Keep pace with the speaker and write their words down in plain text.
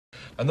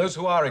And those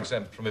who are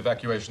exempt from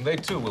evacuation, they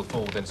too will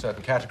fall within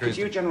certain categories.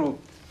 Could you, General...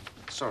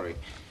 Sorry.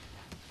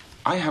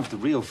 I have the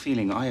real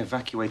feeling I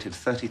evacuated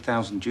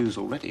 30,000 Jews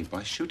already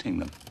by shooting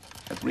them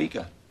at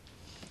Riga.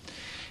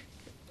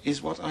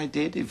 Is what I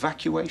did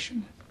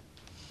evacuation?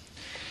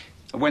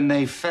 When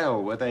they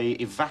fell, were they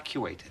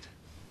evacuated?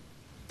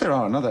 There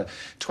are another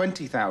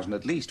 20,000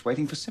 at least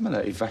waiting for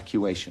similar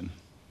evacuation.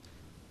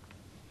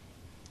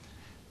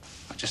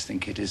 I just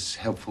think it is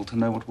helpful to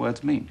know what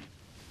words mean.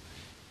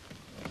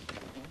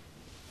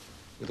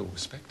 With all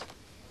respect.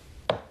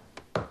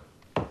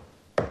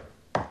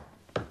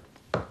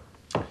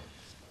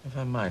 If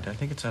I might, I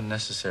think it's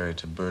unnecessary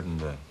to burden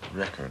the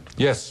record.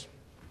 Yes.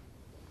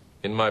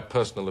 In my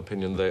personal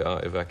opinion, they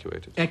are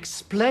evacuated.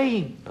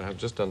 Explain. I have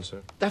just done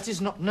so. That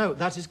is not... No,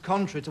 that is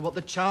contrary to what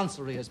the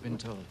Chancellery has been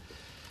told.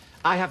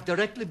 I have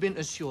directly been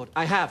assured,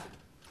 that...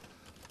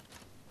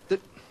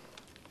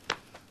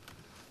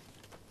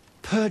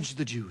 Purge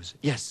the Jews,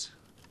 yes.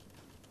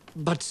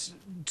 But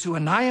to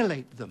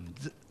annihilate them...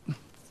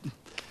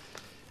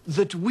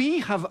 That we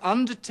have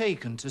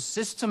undertaken to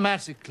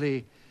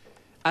systematically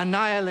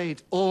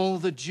annihilate all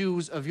the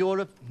Jews of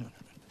Europe... No.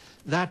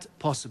 That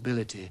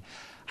possibility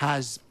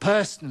has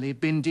personally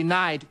been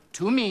denied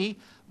to me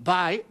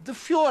by the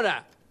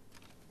Führer.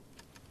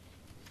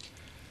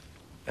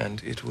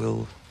 And it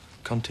will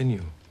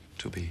continue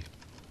to be.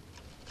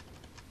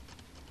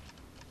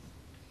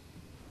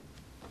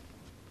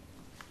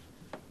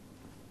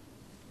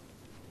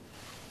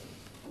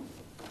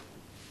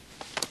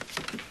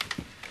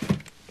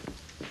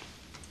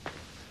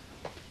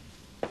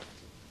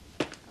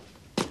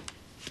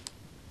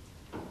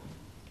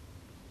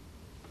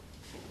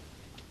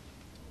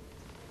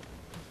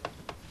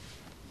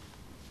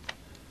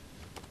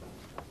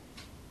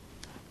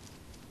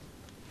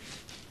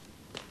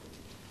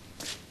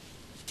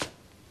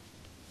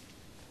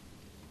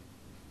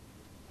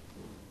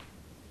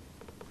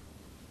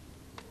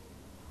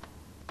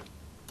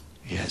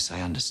 Yes,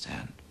 I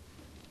understand.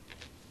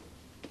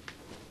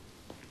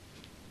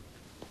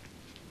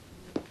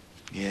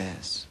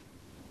 Yes.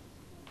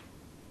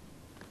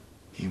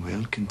 He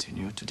will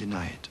continue to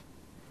deny it.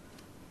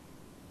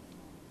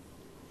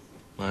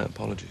 My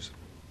apologies.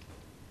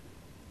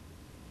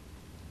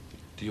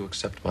 Do you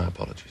accept my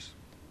apologies?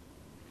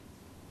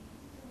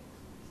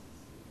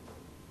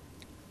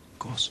 Of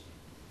course.